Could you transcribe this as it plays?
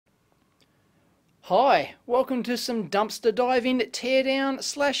Hi, welcome to some dumpster diving, teardown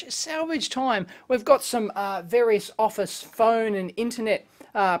 / salvage time. We've got some various office phone and internet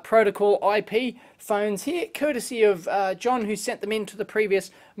protocol IP phones here, courtesy of John, who sent them into the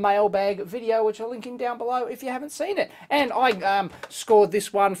previous mailbag video, which I'll link in down below if you haven't seen it. And I scored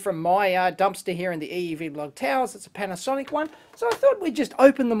this one from my dumpster here in the EEVblog towers. It's a Panasonic one, so I thought we'd just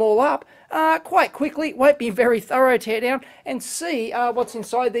open them all up quite quickly. Won't be very thorough teardown, and see what's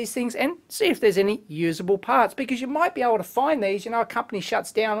inside these things and see if there's any usable parts, because you might be able to find these. You know, a company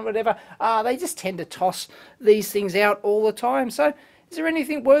shuts down or whatever, they just tend to toss these things out all the time. So is there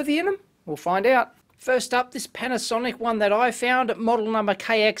anything worthy in them? We'll find out. First up, this Panasonic one that I found, model number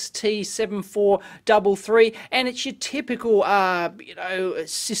KXT7433, and it's your typical, you know,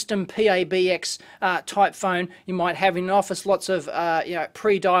 system PABX type phone you might have in an office. Lots of, you know,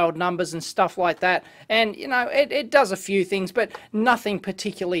 pre-dialed numbers and stuff like that. And, you know, it does a few things, but nothing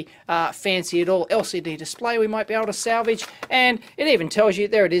particularly fancy at all. LCD display we might be able to salvage, and it even tells you,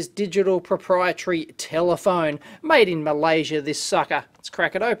 there it is, digital proprietary telephone. Made in Malaysia, this sucker. Let's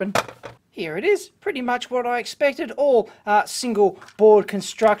crack it open. Here it is, pretty much what I expected. All single board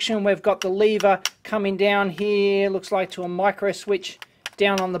construction. We've got the lever coming down here, looks like to a micro switch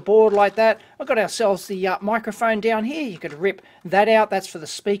down on the board like that. I've got ourselves the microphone down here. You could rip that out. That's for the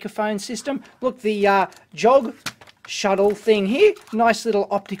speakerphone system. Look, the jog shuttle thing here. Nice little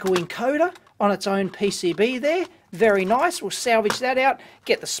optical encoder on its own PCB there. Very nice. We'll salvage that out.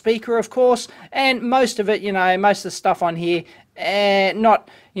 Get the speaker, of course. And most of it, you know, most of the stuff on here, not,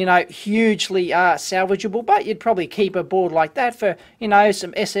 you know, hugely salvageable, but you'd probably keep a board like that for, you know,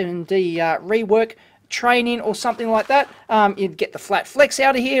 some SMD rework training or something like that. You'd get the flat flex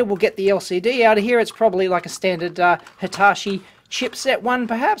out of here. We'll get the LCD out of here. It's probably like a standard Hitachi chipset one,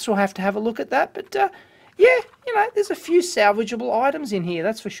 perhaps. We'll have to have a look at that. But yeah, you know, there's a few salvageable items in here,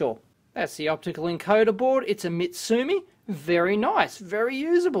 that's for sure. That's the optical encoder board. It's a Mitsumi. Very nice, very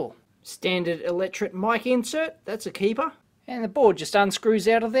usable. Standard electret mic insert, that's a keeper. And the board just unscrews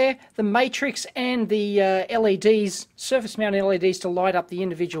out of there. The matrix and the LEDs, surface mounted LEDs to light up the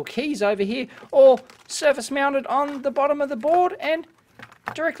individual keys over here, all surface mounted on the bottom of the board and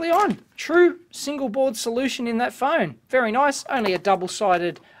directly on. True single board solution in that phone. Very nice. Only a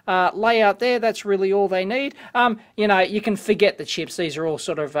double-sided layout there. That's really all they need. You know, you can forget the chips. These are all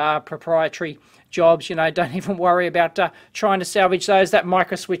sort of proprietary jobs. You know, don't even worry about trying to salvage those. That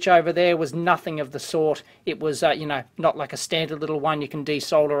micro switch over there was nothing of the sort. It was, you know, not like a standard little one you can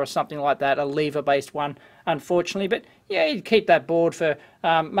desolder or something like that, a lever-based one, unfortunately. But yeah, you'd keep that board for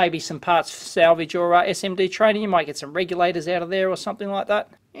maybe some parts for salvage or SMD training. You might get some regulators out of there or something like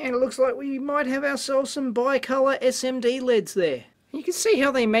that. And it looks like we might have ourselves some bicolor SMD LEDs there. You can see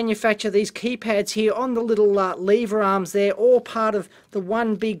how they manufacture these keypads here on the little lever arms there, all part of the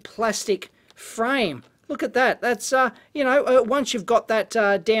one big plastic frame. Look at that. That's, you know, once you've got that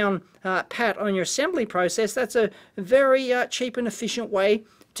down pat on your assembly process, that's a very cheap and efficient way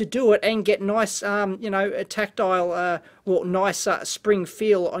to do it and get nice, you know, a tactile, well, nice spring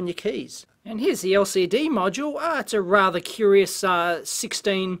feel on your keys. And here's the LCD module. It's a rather curious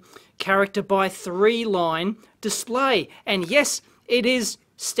 16 character by 3 line display. And yes, it is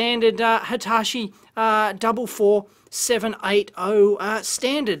standard Hitachi 44780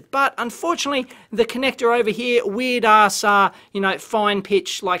 standard, but unfortunately the connector over here, weird ass, you know, fine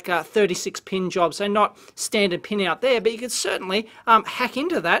pitch, like 36 pin job, so not standard pin out there, but you could certainly hack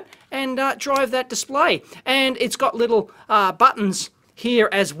into that and drive that display. And it's got little buttons here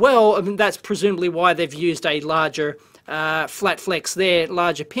as well, and that's presumably why they've used a larger flat flex there,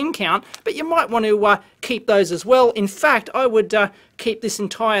 larger pin count, but you might want to keep those as well. In fact, I would keep this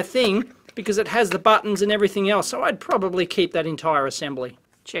entire thing because it has the buttons and everything else, so I'd probably keep that entire assembly.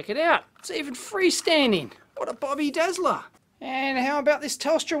 Check it out, it's even freestanding. What a Bobby Dazzler. And how about this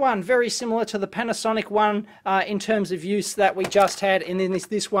Telstra one? Very similar to the Panasonic one in terms of use that we just had, and then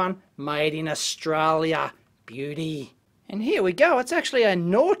this one, made in Australia. Beauty. And here we go, it's actually a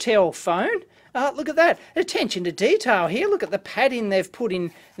Nortel phone. Look at that, attention to detail here. Look at the padding they've put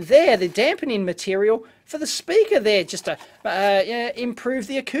in there, the dampening material for the speaker there, just to improve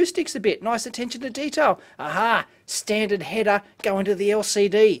the acoustics a bit. Nice attention to detail. Aha, standard header going to the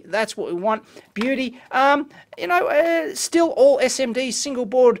LCD. That's what we want. Beauty. You know, still all SMD single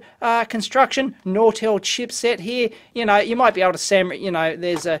board construction, Nortel chipset here. You know, you might be able to you know,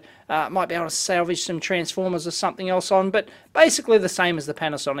 there's a might be able to salvage some transformers or something else on, but basically the same as the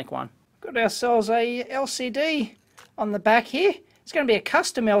Panasonic one. Got ourselves a LCD on the back here. It's going to be a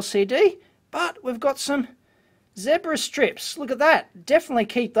custom LCD, but we've got some Zebra strips, look at that. Definitely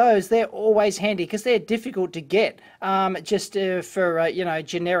keep those. They're always handy because they're difficult to get just for, you know,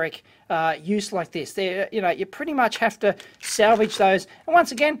 generic use like this. They're, you know, you pretty much have to salvage those. And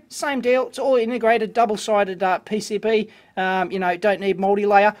once again, same deal. It's all integrated, double-sided PCB. You know, don't need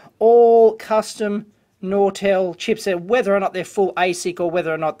multi-layer. All custom Nortel chipset, whether or not they're full ASIC or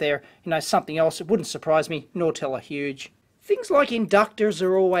whether or not they're, you know, something else. It wouldn't surprise me. Nortel are huge. Things like inductors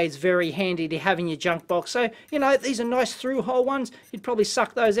are always very handy to have in your junk box. So, you know, these are nice through-hole ones. You'd probably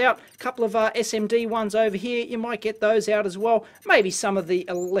suck those out. A couple of SMD ones over here, you might get those out as well. Maybe some of the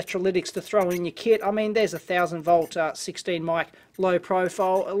electrolytics to throw in your kit. I mean, there's a 1000-volt 16 mic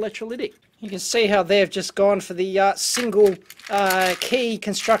low-profile electrolytic. You can see how they've just gone for the single key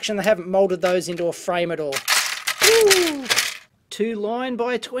construction. They haven't molded those into a frame at all. Ooh. 2 line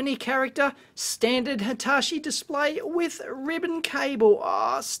by 20 character standard Hitachi display with ribbon cable.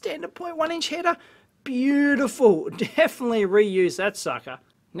 Oh, standard 0.1 inch header. Beautiful. Definitely reuse that sucker.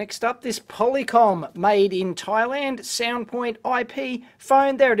 Next up, this Polycom made in Thailand SoundPoint IP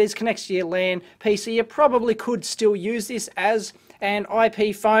phone. There it is, connects to your LAN PC. You probably could still use this as an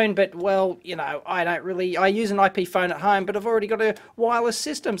IP phone, but well, you know, I use an IP phone at home, but I've already got a wireless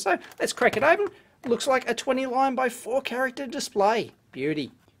system. So let's crack it open. Looks like a 20 line by 4 character display.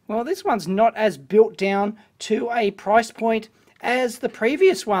 Beauty. Well, this one's not as built down to a price point as the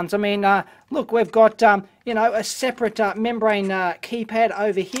previous ones. I mean, look, we've got, you know, a separate membrane keypad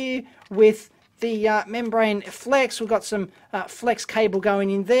over here with the membrane flex. We've got some flex cable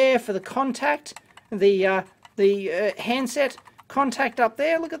going in there for the contact, the handset contact up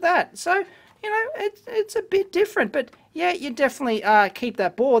there. Look at that. So, you know, it's a bit different, but yeah, you definitely keep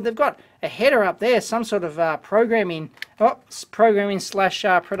that board. They've got a header up there, some sort of programming slash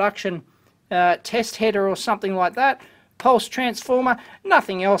production test header or something like that. Pulse transformer,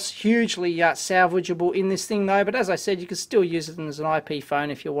 nothing else hugely salvageable in this thing though, but as I said, you can still use it as an IP phone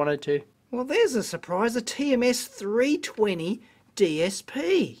if you wanted to. Well, there's a surprise, a TMS 320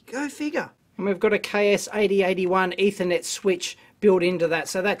 DSP. Go figure. And we've got a KS8081 Ethernet switch built into that,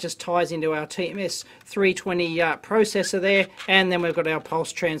 so that just ties into our TMS 320 processor there, and then we've got our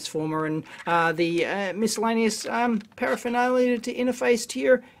pulse transformer and the miscellaneous paraphernalia to interface to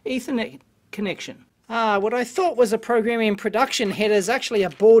your Ethernet connection. What I thought was a programming production header is actually a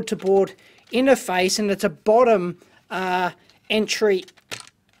board-to-board interface, and it's a bottom entry.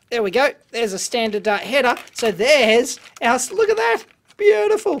 There we go, there's a standard header, so there's our, look at that,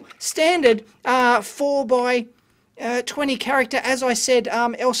 beautiful, standard 4 by 20 character, as I said,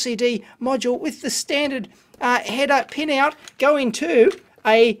 LCD module with the standard header pinout going to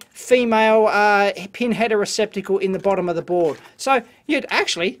a female pin header receptacle in the bottom of the board. So you'd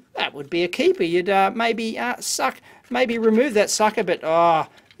actually, that would be a keeper. You'd maybe remove that sucker, but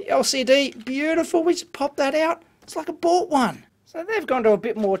the LCD, beautiful. We just pop that out. It's like a bought one. So they've gone to a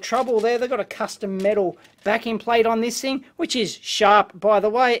bit more trouble there. They've got a custom metal backing plate on this thing, which is sharp, by the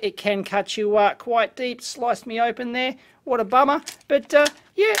way. It can cut you quite deep. Sliced me open there. What a bummer. But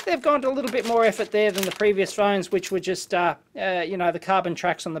yeah, they've gone to a little bit more effort there than the previous phones, which were just, you know, the carbon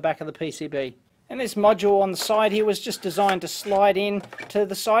tracks on the back of the PCB. And this module on the side here was just designed to slide in to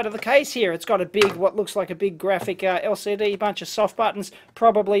the side of the case here. It's got a big, what looks like a big graphic LCD, bunch of soft buttons,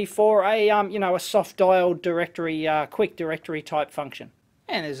 probably for a, you know, a soft dialed directory, quick directory type function.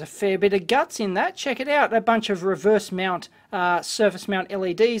 And there's a fair bit of guts in that. Check it out. A bunch of reverse mount, surface mount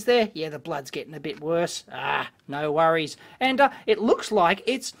LEDs there. Yeah, the blood's getting a bit worse. No worries. And it looks like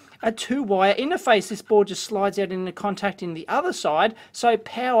it's a 2-wire interface. This board just slides out into contact in the other side. So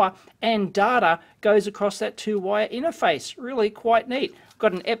power and data goes across that 2-wire interface. Really quite neat.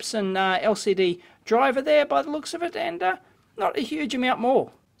 Got an Epson LCD driver there by the looks of it, and not a huge amount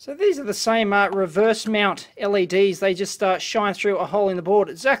more. So these are the same reverse mount LEDs. They just shine through a hole in the board.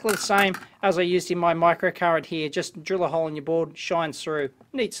 Exactly the same as I used in my microcurrent here. Just drill a hole in your board, shines through.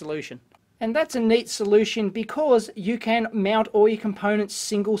 Neat solution. And that's a neat solution because you can mount all your components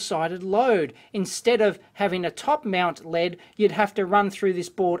single-sided load. Instead of having a top mount LED, you'd have to run through this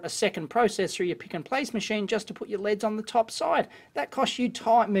board a second process through your pick and place machine just to put your LEDs on the top side. That costs you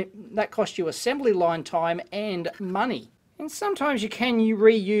time, that costs you assembly line time and money. And sometimes you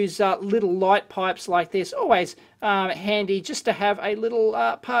reuse little light pipes like this. Always handy just to have a little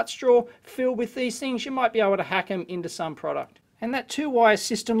parts drawer filled with these things. You might be able to hack them into some product. And that 2-wire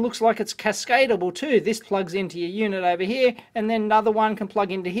system looks like it's cascadable too. This plugs into your unit over here, and then another one can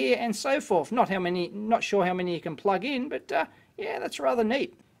plug into here, and so forth. Not sure how many you can plug in, but yeah, that's rather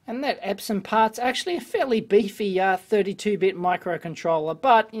neat. And that Epson part's actually a fairly beefy 32-bit microcontroller,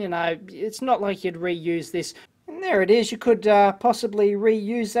 but you know, it's not like you'd reuse this. And And there it is. You could possibly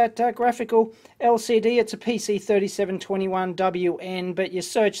reuse that graphical LCD. It's a PC3721WN, but you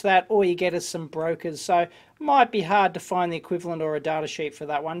search that, all you get is some brokers. So might be hard to find the equivalent or a data sheet for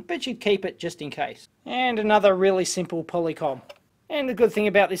that one, but you'd keep it just in case. And another really simple Polycom. And the good thing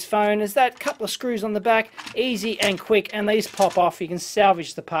about this phone is that couple of screws on the back, easy and quick, and these pop off. You can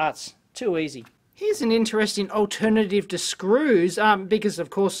salvage the parts. Too easy. Here's an interesting alternative to screws, because of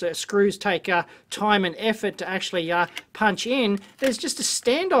course screws take time and effort to actually punch in. There's just a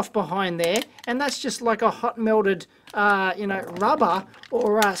standoff behind there, and that's just like a hot melted rubber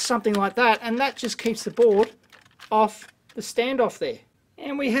or something like that, and that just keeps the board off the standoff there.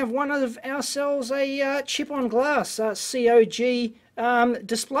 And we have one of ourselves a chip on glass COG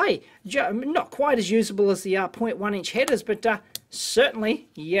display. Not quite as usable as the 0.1 inch headers, but certainly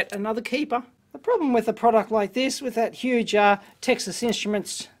yet another keeper. The problem with a product like this, with that huge Texas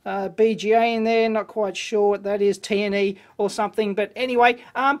Instruments BGA in there, not quite sure what that is, TNE or something, but anyway,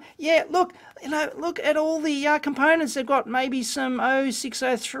 yeah, look, look at all the components. They've got maybe some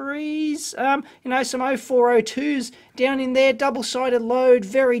 0603s, some 0402s down in there, double-sided load,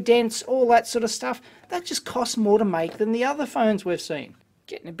 very dense, all that sort of stuff. That just costs more to make than the other phones we've seen.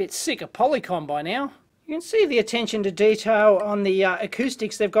 Getting a bit sick of Polycom by now. You can see the attention to detail on the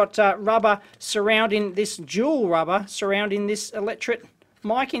acoustics. They've got rubber surrounding this, dual rubber surrounding this electret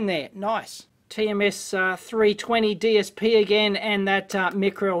mic in there. Nice. TMS 320 DSP again, and that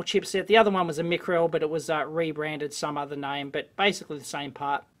Micrel chipset. The other one was a Micrel, but it was rebranded some other name, but basically the same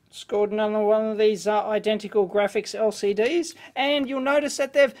part. Scored another one of these identical graphics LCDs, and you'll notice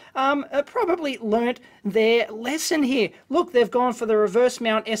that they've probably learnt their lesson here. Look, they've gone for the reverse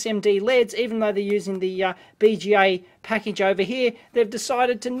mount SMD LEDs, even though they're using the BGA package over here. They've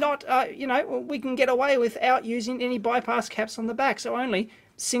decided to not, we can get away without using any bypass caps on the back, so only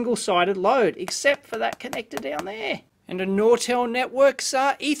single-sided load, except for that connector down there. And a Nortel Networks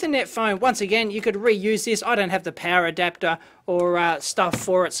Ethernet phone. Once again, you could reuse this. I don't have the power adapter or stuff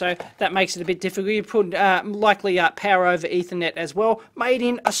for it, so that makes it a bit difficult. You put likely power over Ethernet as well. Made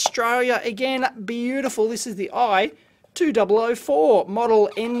in Australia again. Beautiful. This is the i2004 model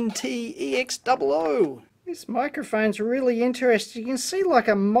NTEX00. This microphone's really interesting. You can see like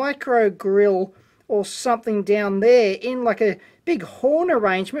a micro grill or something down there in like a big horn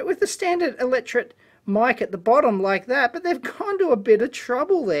arrangement with the standard electret mic at the bottom like that, but they've gone to a bit of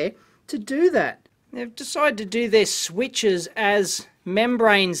trouble there to do that. They've decided to do their switches as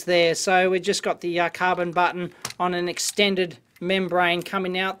membranes there, so we've just got the carbon button on an extended membrane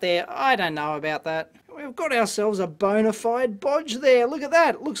coming out there. I don't know about that. We've got ourselves a bona fide bodge there. Look at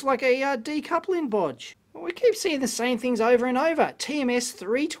that. It looks like a decoupling bodge. Well, we keep seeing the same things over and over. TMS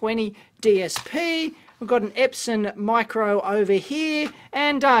 320 DSP. We've got an Epson Micro over here,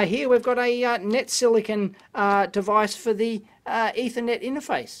 and here we've got a net silicon device for the Ethernet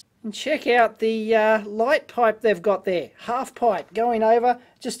interface. And check out the light pipe they've got there, half pipe going over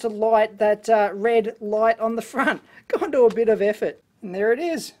just to light that red light on the front. Gone to a bit of effort. And there it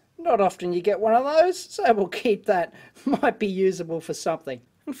is. Not often you get one of those, so we'll keep that. Might be usable for something.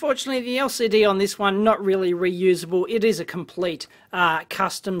 Unfortunately, the LCD on this one, not really reusable. It is a complete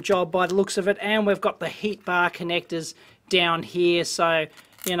custom job by the looks of it, and we've got the heat bar connectors down here, so,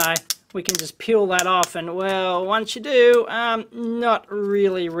 we can just peel that off, and, well, once you do, not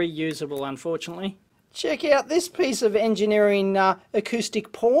really reusable, unfortunately. Check out this piece of engineering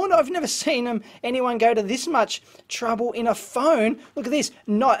acoustic porn. I've never seen anyone go to this much trouble in a phone. Look at this,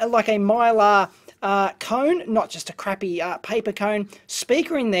 not like a Mylar cone, not just a crappy paper cone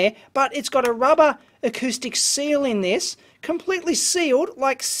speaker in there, but it's got a rubber acoustic seal in this, completely sealed,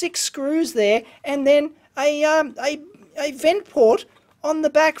 like 6 screws there, and then a vent port on the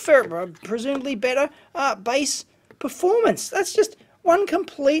back for presumably better bass performance. That's just one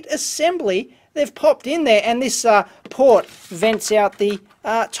complete assembly they've popped in there, and this port vents out the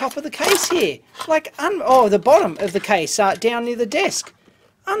top of the case here, like the bottom of the case down near the desk.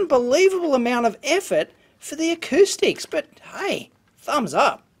 Unbelievable amount of effort for the acoustics, but hey, thumbs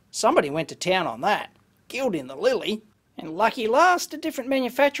up. Somebody went to town on that. Gilding the lily. And lucky last, a different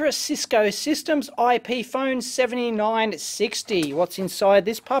manufacturer, Cisco Systems IP phone 7960. What's inside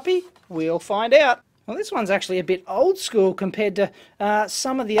this puppy? We'll find out. Well, this one's actually a bit old school compared to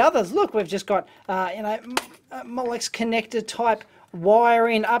some of the others. Look, we've just got, Molex connector type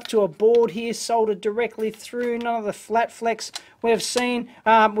wiring up to a board here, soldered directly through. None of the flat flex we've seen.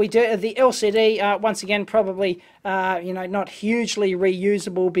 We do the LCD once again, probably not hugely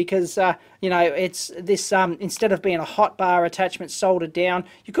reusable because it's this instead of being a hot bar attachment soldered down,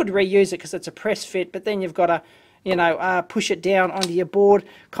 you could reuse it because it's a press fit, but then you've got to push it down onto your board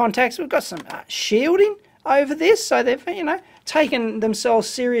contacts. We've got some shielding over this, so they've, you know, taken themselves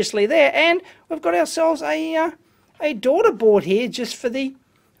seriously there. And we've got ourselves a daughter board here just for the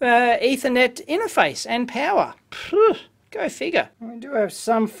Ethernet interface and power. Phew, go figure. We do have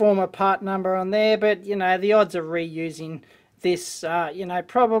some form of part number on there, but you know, the odds of reusing this, you know,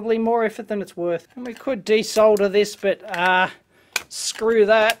 probably more effort than it's worth. And we could desolder this, but screw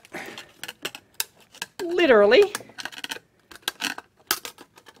that. Literally.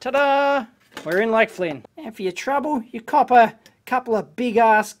 Ta-da! We're in Lake Flynn. And for your trouble, you cop a couple of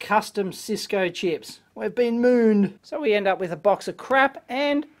big-ass custom Cisco chips. We've been mooned. So we end up with a box of crap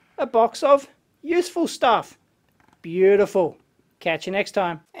and a box of useful stuff. Beautiful. Catch you next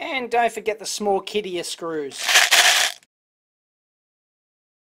time. And don't forget the small kiddier screws.